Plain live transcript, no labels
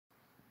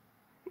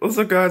What's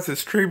up guys,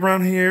 it's Trey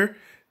Brown here,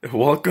 and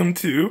welcome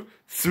to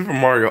Super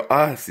Mario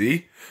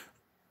Odyssey.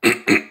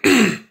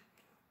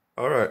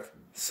 Alright,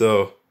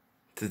 so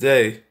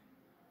today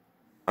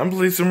I'm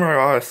playing Super Mario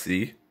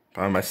Odyssey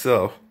by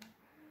myself,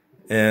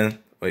 and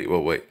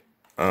wait.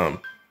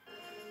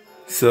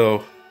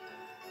 So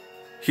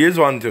here's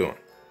what I'm doing.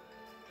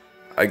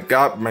 I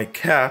got my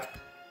cap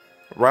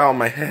right on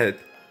my head.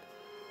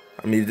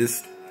 I mean,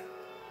 just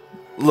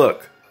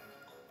look.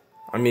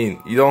 I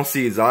mean, you don't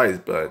see his eyes,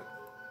 but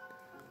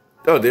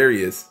oh, there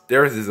he is.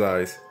 There's his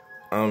eyes.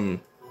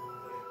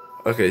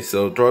 Okay,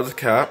 so draw the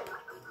cap.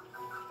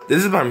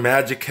 This is my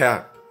magic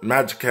cap.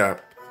 Magic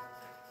cap.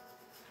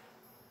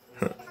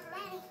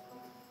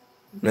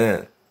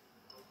 Man.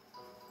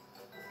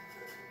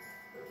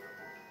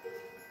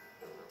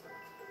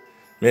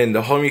 Man,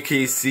 the homie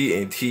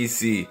KC and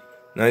TC.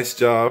 Nice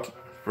job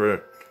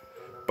for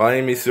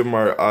buying me Super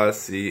Mario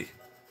Odyssey.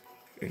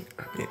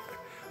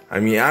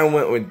 I mean, I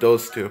went with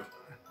those two.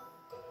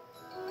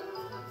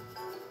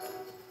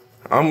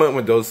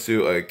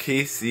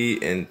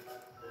 KC and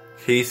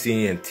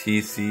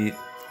TC,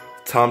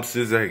 Tom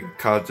Suzak, and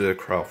Kaja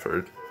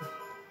Crawford.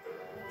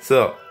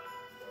 So,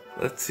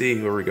 let's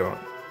see where we're going.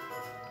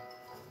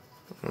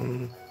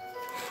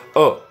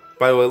 Oh,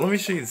 by the way, let me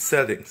show you the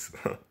settings.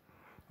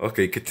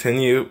 Okay,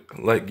 continue,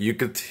 like you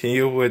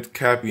continue with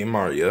Cappy and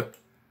Mario.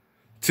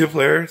 2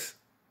 players.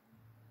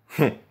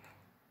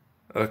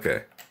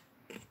 Okay.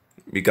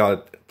 We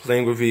got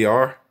playing with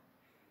VR.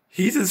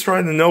 He's just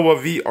trying to know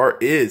what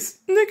VR is.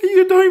 Nigga,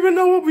 you don't even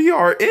know what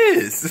VR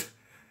is.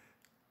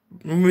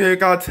 Maybe I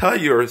gotta tell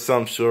you or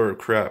some sort of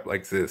crap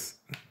like this.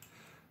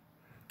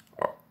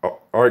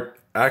 Art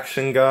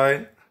action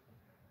guy.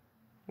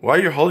 Why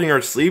are you holding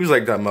your sleeves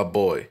like that, my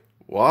boy?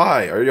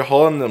 Why are you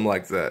holding them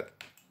like that?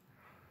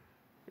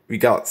 We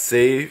got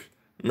save.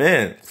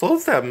 Man,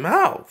 close that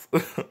mouth.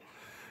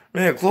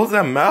 Man, close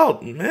that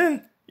mouth,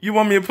 man. You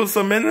want me to put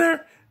some in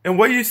there? And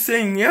what are you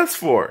saying yes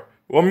for?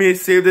 Want me to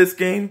save this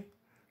game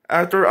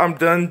after I'm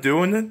done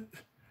doing it?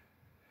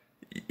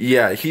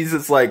 Yeah,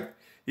 he's like,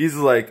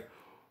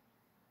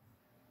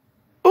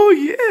 oh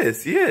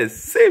yes,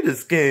 save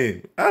this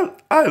game.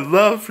 I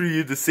love for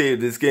you to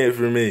save this game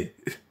for me.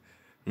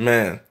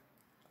 Man,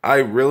 I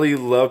really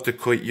love to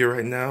quit you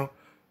right now,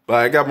 but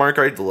I got Mario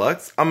Kart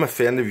Deluxe. I'm a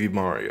fan of you,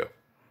 Mario.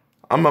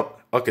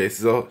 Okay,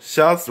 so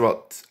shouts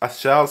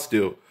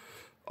to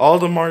all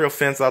the Mario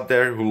fans out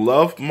there who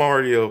love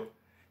Mario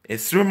and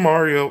Super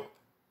Mario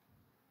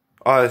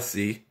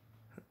Odyssey.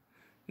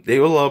 They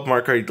will love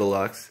Mario Kart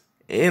Deluxe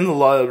and a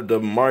lot of the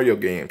Mario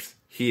games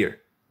here.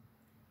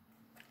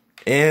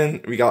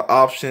 And we got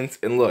options,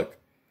 and look,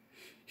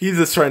 he's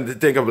just trying to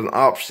think of an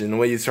option,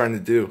 what he's trying to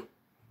do.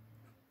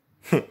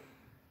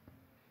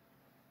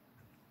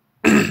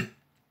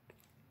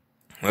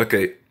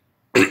 Okay.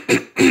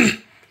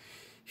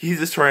 He's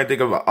just trying to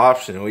think of an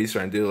option, what he's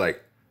trying to do,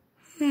 like,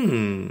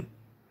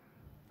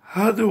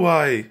 what do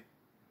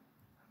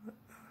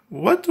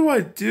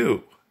I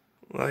do?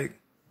 Like,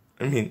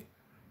 I mean,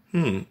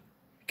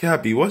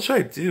 Cappy, what should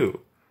I do?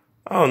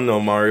 I don't know,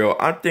 Mario.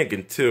 I'm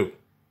thinking 2.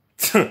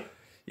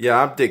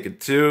 Yeah, I'm thinking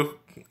 2.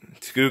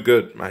 2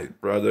 good, my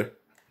brother.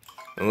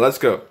 And let's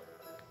go.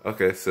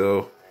 Okay,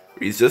 so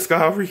we just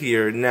got over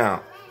here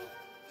now.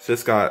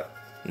 Just gotta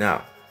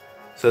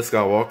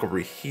walk over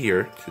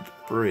here to the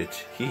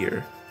bridge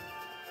here.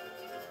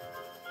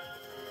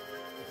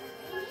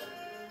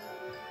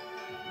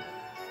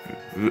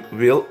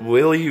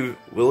 Will you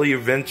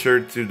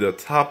venture to the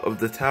top of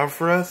the tower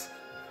for us?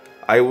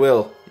 I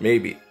will,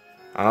 maybe.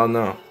 I don't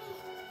know.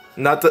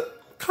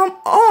 Come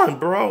on,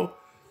 bro.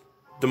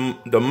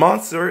 The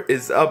monster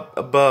is up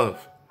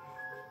above.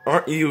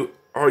 Are you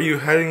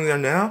heading there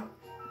now?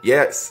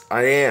 Yes,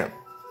 I am.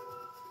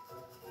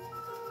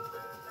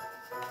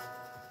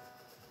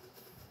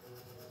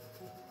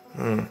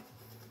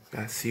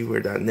 Gotta see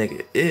where that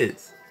nigga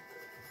is.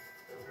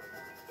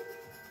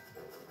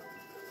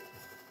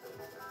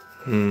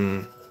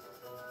 Gotta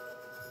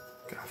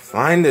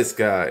find this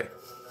guy.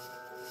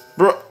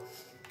 Bro,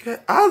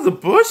 get out of the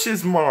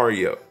bushes,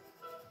 Mario.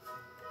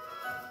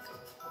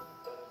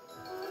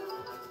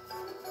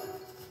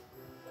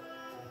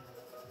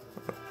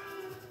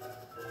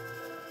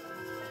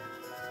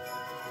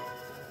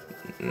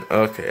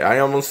 Okay, I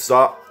almost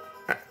stopped.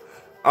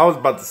 I was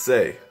about to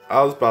say.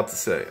 I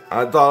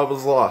thought I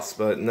was lost,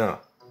 but no.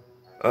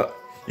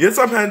 Yes,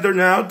 I'm heading there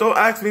now. Don't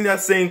ask me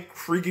that same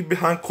creaky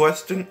behind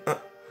question.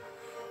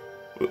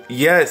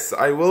 Yes,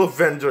 I will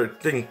vendor.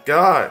 Thank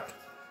God.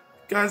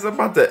 Guys, I'm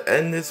about to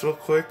end this real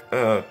quick.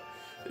 If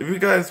you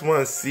guys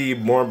want to see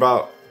more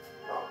about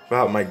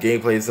my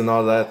gameplays and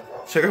all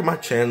that, check out my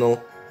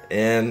channel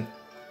and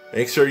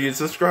make sure you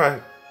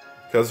subscribe,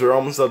 because we're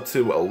almost up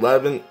to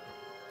 11,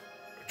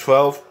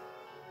 12,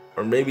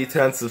 or maybe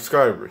 10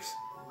 subscribers.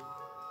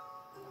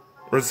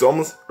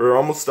 We're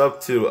almost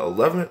up to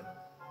 11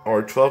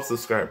 or 12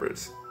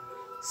 subscribers.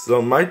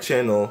 So my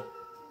channel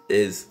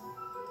is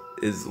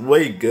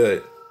way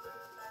good.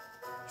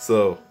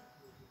 So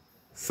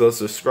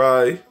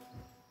subscribe,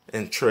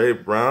 and Trey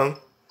Brown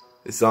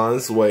is on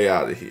his way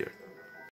out of here.